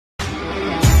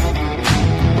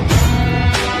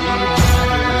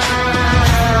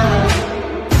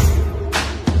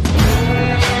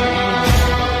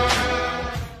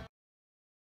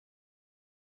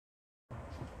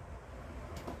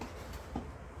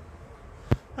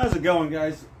How's it going,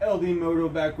 guys? LD Moto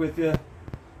back with you.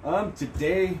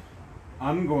 Today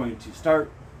I'm going to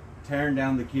start tearing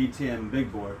down the KTM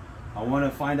big bore. I want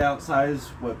to find out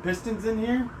what pistons in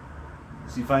here,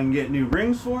 see if I can get new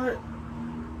rings for it,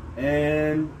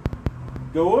 and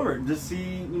go over it. Just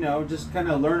see, just kind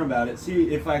of learn about it.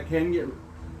 See if I can get.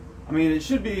 I mean, it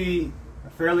should be a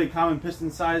fairly common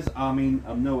piston size. I mean,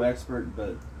 I'm no expert,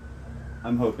 but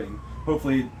I'm hoping.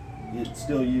 Hopefully, it's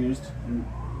still used.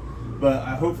 But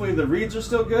hopefully the reeds are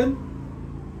still good.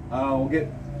 We'll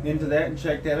get into that and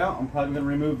check that out. I'm probably going to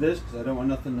remove this because I don't want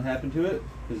nothing to happen to it,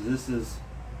 because this is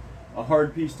a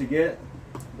hard piece to get,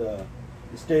 the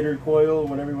stator coil,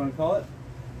 whatever you want to call it.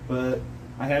 But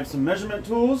I have some measurement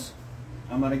tools.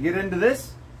 I'm going to get into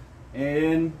this,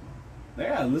 and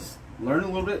yeah, let's learn a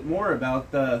little bit more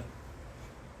about the,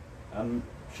 I'm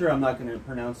sure I'm not going to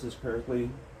pronounce this correctly.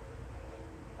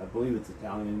 I believe it's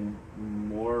Italian,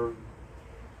 more.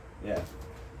 Yeah.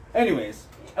 Anyways,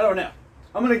 I don't know.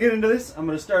 I'm going to get into this. I'm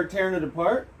going to start tearing it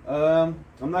apart. I'm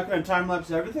not going to time lapse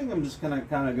everything. I'm just going to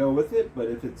kind of go with it. But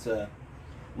if it's a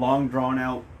long drawn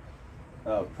out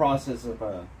process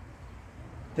of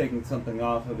taking something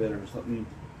off of it or something,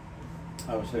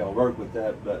 obviously I'll work with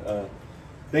that. But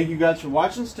thank you guys for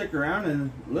watching. Stick around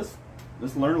and let's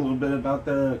learn a little bit about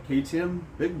the KTM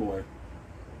big bore.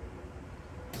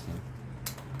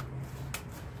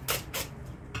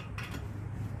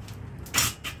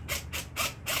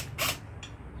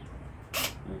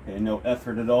 Okay, no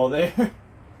effort at all there.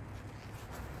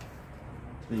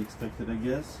 They expected, I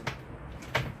guess.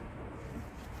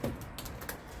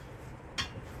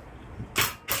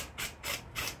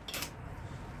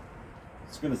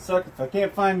 It's gonna suck if I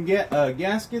can't find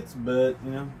gaskets, but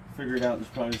figure it out.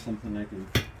 There's probably something I can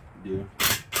do.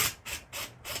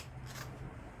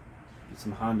 Get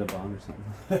some Honda bond or something.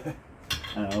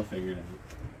 I don't know, I'll figure it out.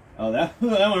 Oh, that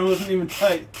one wasn't even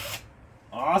tight.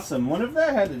 Awesome. Wonder if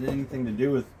that had anything to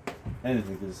do with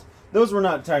anything, because those were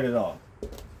not tight at all. I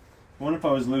wonder if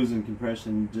I was losing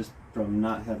compression just from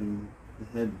not having the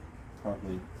head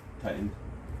properly tightened.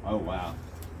 Oh wow.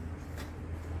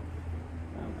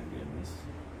 Oh my goodness.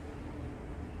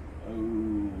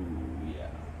 Oh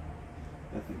yeah.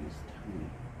 That thing is tiny.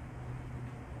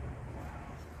 Wow.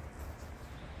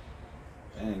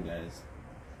 Dang, guys.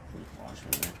 Wash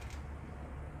right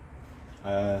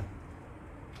there.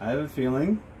 I have a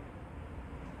feeling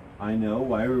I know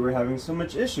why we were having so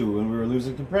much issue when we were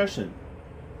losing compression.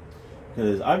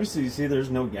 Because obviously, you see there's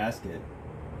no gasket.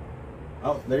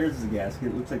 Oh, there's the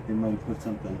gasket. Looks like they might have put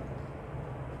something.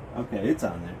 Okay, it's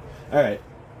on there. Alright.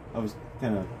 I was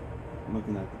kind of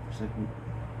looking at it for a second.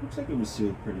 Looks like it was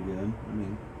sealed pretty good. I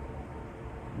mean,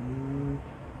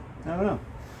 I don't know.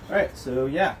 Alright, so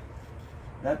yeah.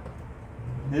 That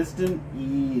piston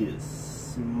is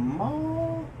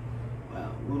small. Wow,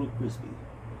 a little crispy.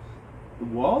 The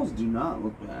walls do not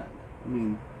look bad. I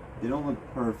mean, they don't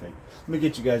look perfect. Let me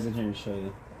get you guys in here and show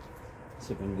you.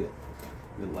 See if I can get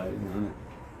good lighting on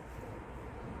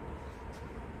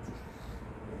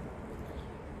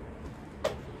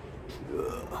it.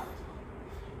 Ugh.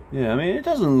 Yeah, I mean, it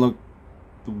doesn't look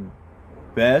the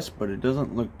best, but it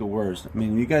doesn't look the worst. I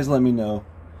mean, you guys let me know.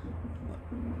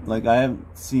 Like, I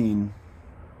haven't seen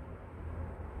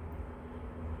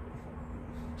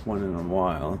one in a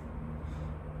while.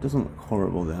 Doesn't look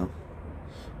horrible though.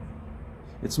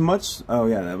 It's much. Oh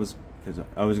yeah, that was because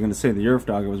I was going to say the Earth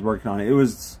Dog I was working on. It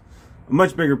was a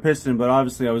much bigger piston, but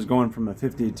obviously I was going from a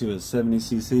 50 to a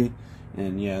 70cc,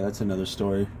 and yeah, that's another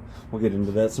story. We'll get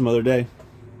into that some other day.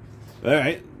 All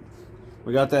right,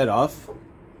 we got that off.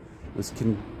 Let's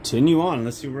continue on.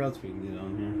 Let's see where else we can get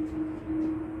on here.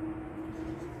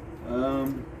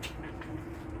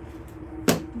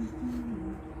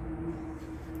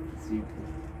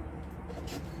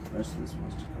 The rest of this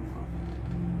wants to come off.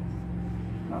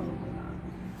 Probably not.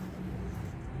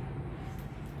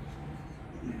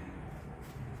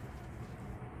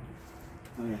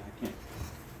 Oh yeah, I can't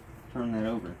turn that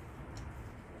over.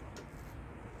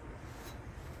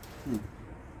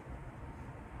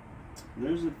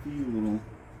 There's a few little.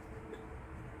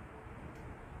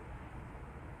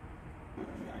 It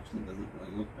actually doesn't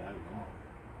really look bad at all,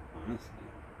 honestly.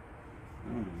 I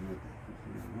don't even know what that.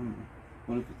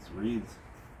 What if it's reeds?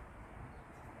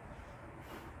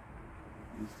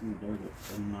 It's in the dark, but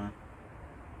doesn't matter.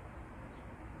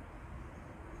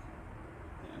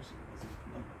 Yeah, actually, it doesn't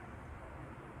look.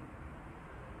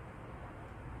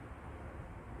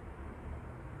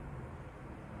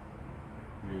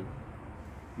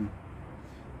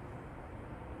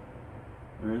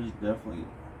 There is definitely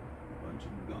a bunch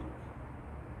of gunk.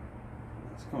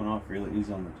 It's coming off really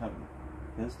easy on the top of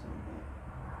the piston.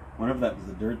 Wonder if that was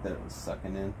the dirt that it was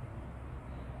sucking in.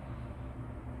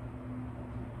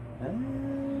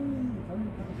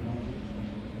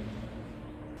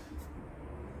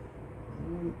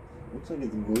 Looks like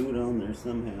it's glued on there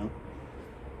somehow.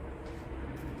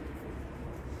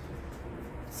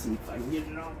 Let's see if I can get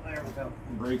it on there without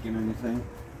breaking anything.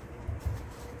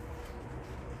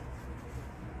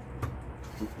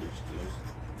 Oh, there she goes.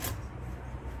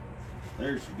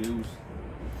 There she goes.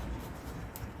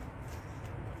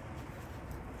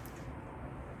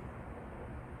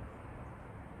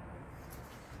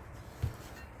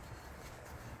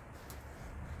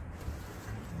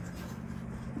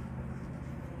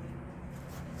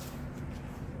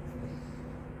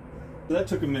 So that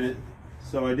took a minute.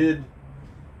 So I did,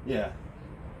 yeah,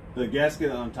 the gasket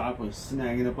on top was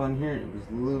snagging up on here. It was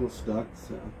a little stuck,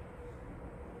 so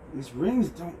these rings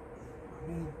don't, I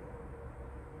mean,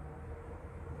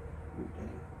 okay.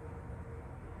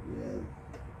 Yeah.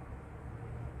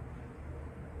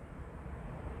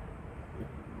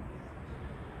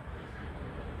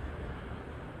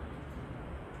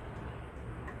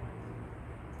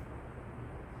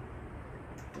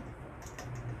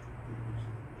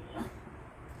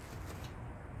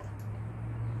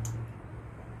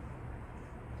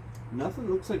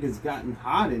 Nothing looks like it's gotten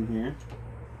hot in here.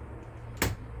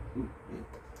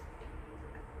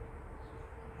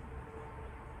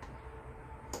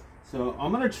 So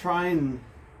I'm gonna try and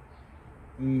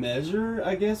measure,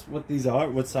 I guess, what these are,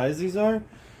 what size these are.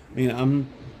 I mean,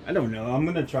 I don't know. I'm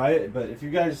gonna try it, but if you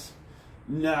guys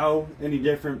know any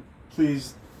different,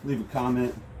 please leave a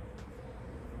comment.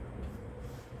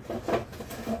 I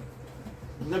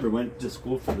never went to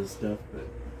school for this stuff, but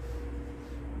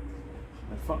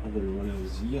my father, when I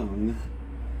was young,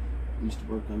 used to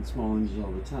work on small engines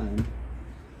all the time.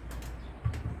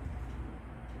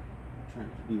 I'm trying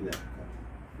to do that for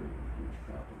a huge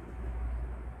problem.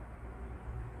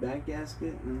 Back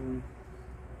gasket, and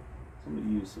somebody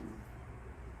used some,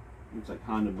 looks like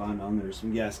Honda Bond on there,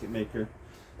 some gasket maker.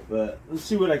 But let's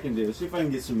see what I can do. See if I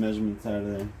can get some measurements out of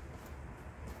there. Man,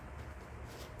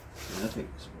 that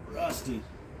thing's rusty.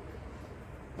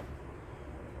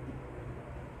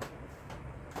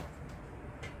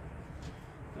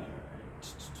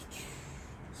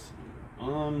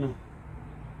 On,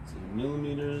 let's see,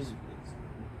 millimeters,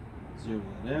 let's zero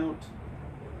that out.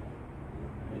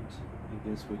 Alright, I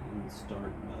guess we can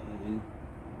start by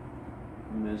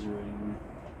measuring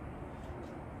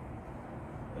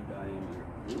a diameter.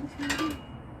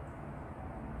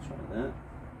 Try that.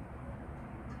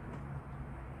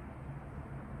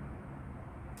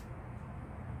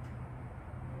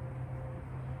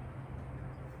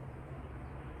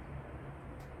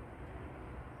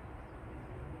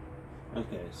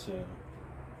 Okay, so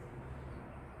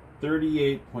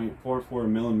 38.44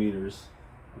 millimeters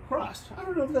across. I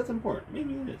don't know if that's important.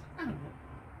 Maybe it is. I don't know.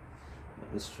 But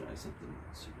let's try something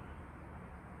else here.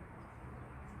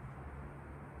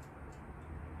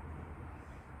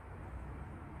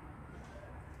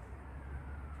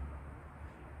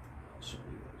 I'll show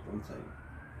you guys once I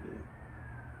get an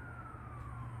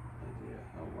idea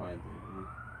how wide they are.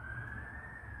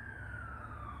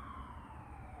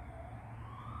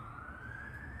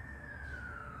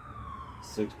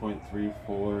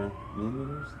 6.34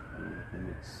 millimeters. I don't know if that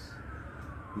makes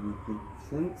any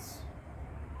sense.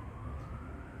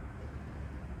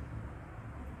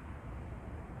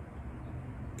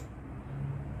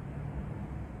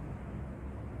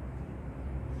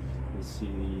 Let's see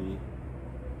the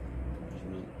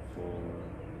measurement for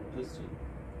piston.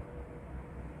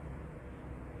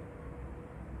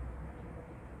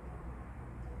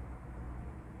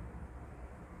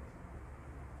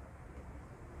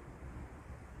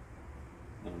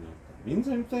 I don't know if that means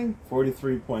anything.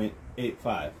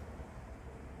 43.85.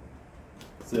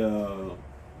 So,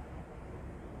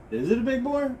 is it a big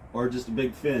bore or just a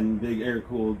big fin, big air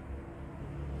cooled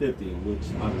 50? Which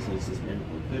obviously is just air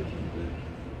cooled 50.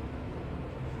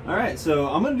 But... Alright, so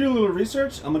I'm going to do a little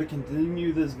research. I'm going to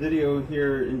continue this video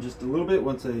here in just a little bit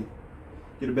once I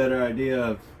get a better idea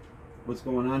of what's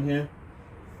going on here.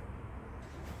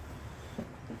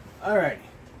 Alright,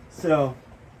 so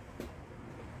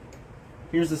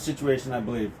here's the situation, I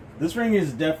believe. This ring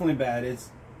is definitely bad. It's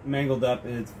mangled up.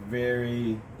 It's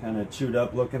very kind of chewed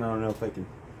up looking. I don't know if I can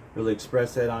really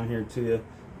express that on here to you.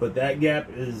 But that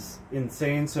gap is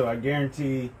insane, so I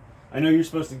guarantee... I know you're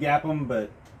supposed to gap them,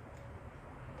 but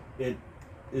it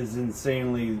is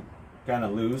insanely kind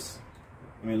of loose.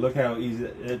 I mean, look how easy...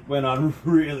 It went on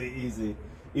really easy.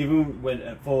 Even when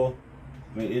at full,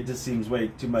 I mean, it just seems way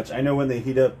too much. I know when they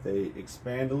heat up, they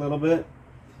expand a little bit.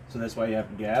 So that's why you have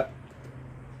to gap.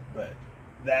 But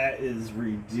that is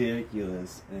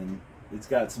ridiculous, and it's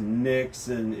got some nicks,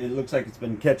 and it looks like it's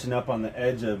been catching up on the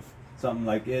edge of something.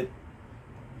 Like it,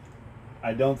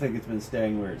 I don't think it's been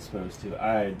staying where it's supposed to.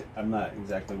 I'm not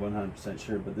exactly 100%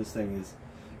 sure, but this thing is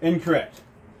incorrect.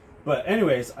 But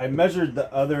anyways, I measured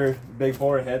the other big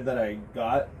bore head that I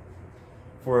got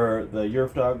for the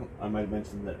Yerf dog. I might have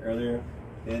mentioned that earlier,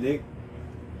 and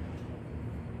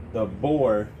the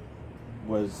bore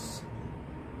was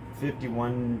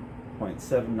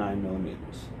 51.79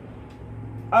 millimeters.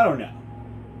 I don't know.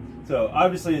 So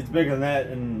obviously it's bigger than that,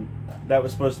 and that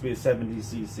was supposed to be a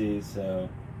 70cc. So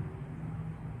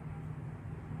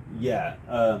yeah,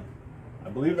 I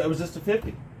believe that was just a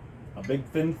 50, a big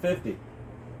fin 50.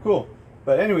 Cool.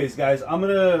 But anyways, guys, I'm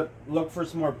gonna look for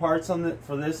some more parts on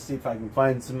for this. See if I can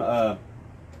find some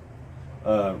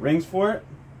rings for it.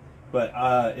 But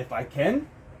if I can,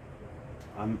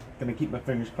 I'm gonna keep my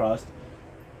fingers crossed.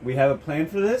 We have a plan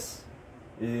for this.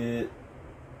 I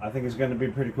think it's gonna be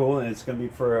pretty cool, and it's gonna be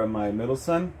for my middle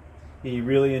son. He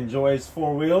really enjoys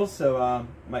four wheels, so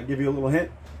might give you a little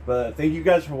hint. But thank you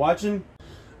guys for watching.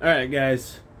 All right,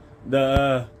 guys,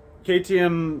 the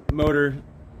KTM motor.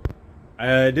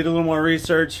 I did a little more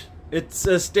research. It's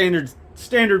a standard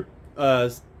cylinder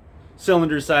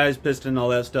size piston, all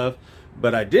that stuff.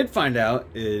 But I did find out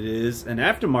it is an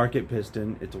aftermarket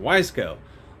piston. It's a wiseco.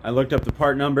 I looked up the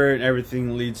part number, and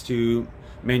everything leads to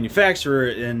manufacturer,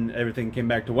 and everything came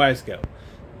back to wiseco,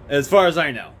 as far as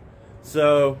I know.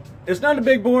 So it's not a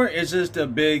big bore. It's just a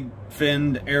big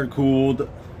finned, air-cooled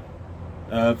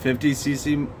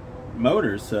 50cc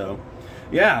motor. So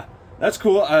yeah, that's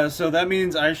cool. So that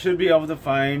means I should be able to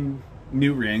find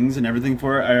new rings and everything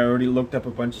for it. I already looked up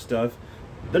a bunch of stuff.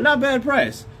 They're not bad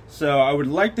price. So I would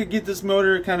like to get this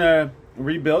motor kind of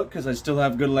rebuilt, because I still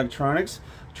have good electronics.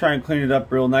 Try and clean it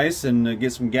up real nice and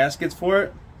get some gaskets for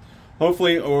it,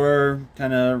 hopefully, or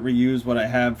kind of reuse what I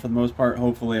have for the most part.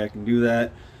 Hopefully I can do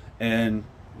that, and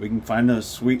we can find a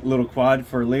sweet little quad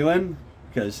for Leland,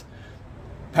 because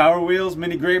Power Wheels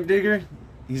Mini Gravedigger,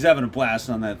 he's having a blast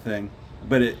on that thing.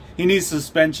 But he needs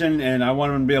suspension, and I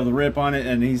want him to be able to rip on it,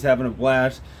 and he's having a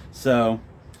blast. So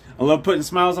I love putting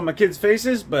smiles on my kids'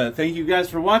 faces. But thank you guys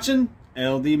for watching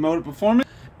LD Motor Performance,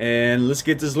 and let's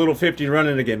get this little 50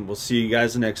 running again. We'll see you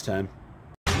guys the next time.